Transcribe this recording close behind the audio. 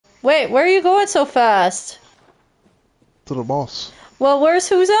Wait, where are you going so fast? To the boss. Well, where's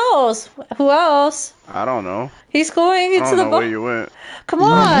who's else? Who else? I don't know. He's going I into don't the know where boss. you went. Come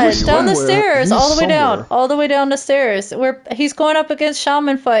on, He's down the somewhere. stairs, He's all the way down, somewhere. all the way down the stairs. He's going up against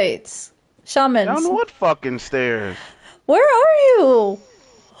shaman fights. Shamans. Down what fucking stairs? Where are you?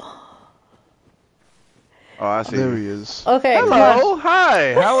 Oh, I see. There he is. Okay, come on. Hello,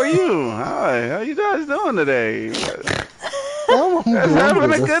 hi. How are you? Hi. How you guys doing today? I'm Guys good.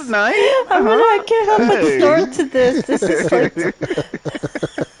 having a good night? I can't help but Hey. snort to this. This is like. I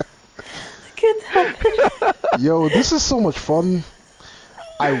can't help it. Yo, this is so much fun.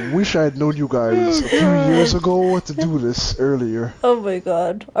 I wish I had known you guys a few years ago to do this earlier. Oh my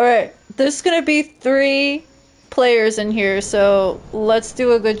god. Alright, there's gonna be 3 players in here, so let's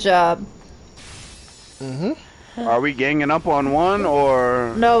do a good job. Are we ganging up on one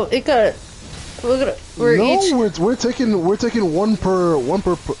or? No, we're each. We're taking one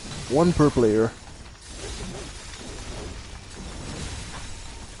per player.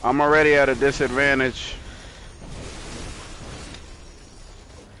 I'm already at a disadvantage.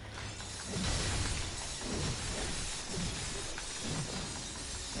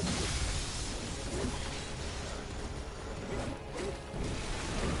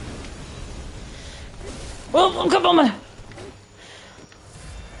 Oh, come on!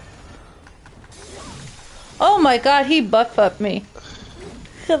 Oh my god, he butt fucked me.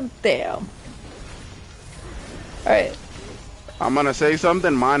 Damn. Alright. I'm gonna say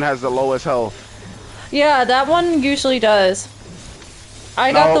something. Mine has the lowest health. Yeah, that one usually does.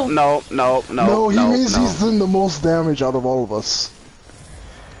 No, he means he's done the most damage out of all of us.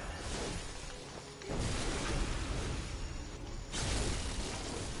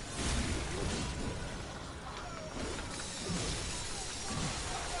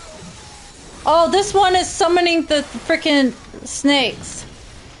 Oh, this one is summoning the freaking snakes.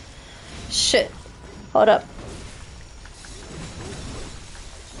 Shit. Hold up.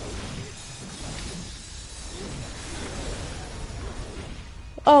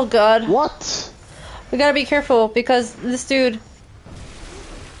 Oh god. What? We gotta be careful because this dude.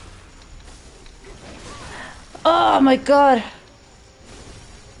 Oh my god.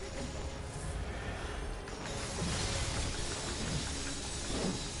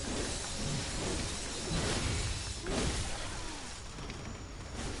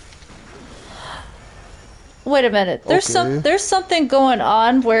 Wait a minute. There's something going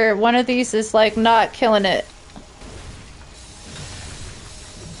on where one of these is like not killing it.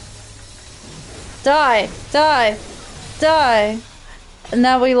 Die, die, die. And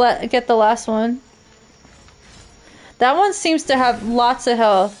now we get the last one. That one seems to have lots of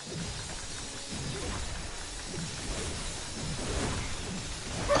health.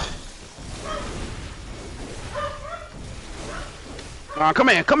 Come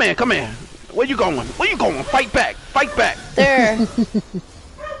here. Where you going? Fight back. There.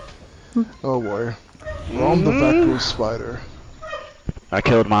 Oh boy. From the back goes Spider. I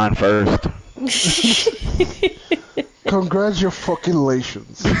killed mine first.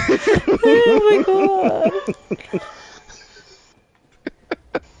 Congratulations. Oh my god.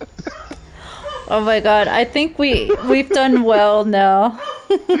 Oh my god. I think we've done well now.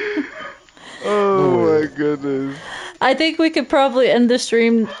 Oh my goodness. I think we could probably end the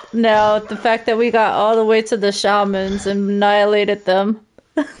stream now. The fact that we got all the way to the shamans and annihilated them.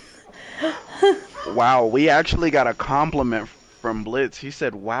 Wow, we actually got a compliment from Blitz. He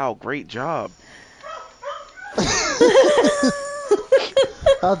said, "Wow, great job."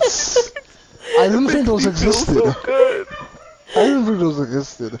 That's. I didn't think those existed. So good. I didn't think those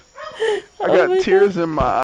existed. I got tears in my eyes.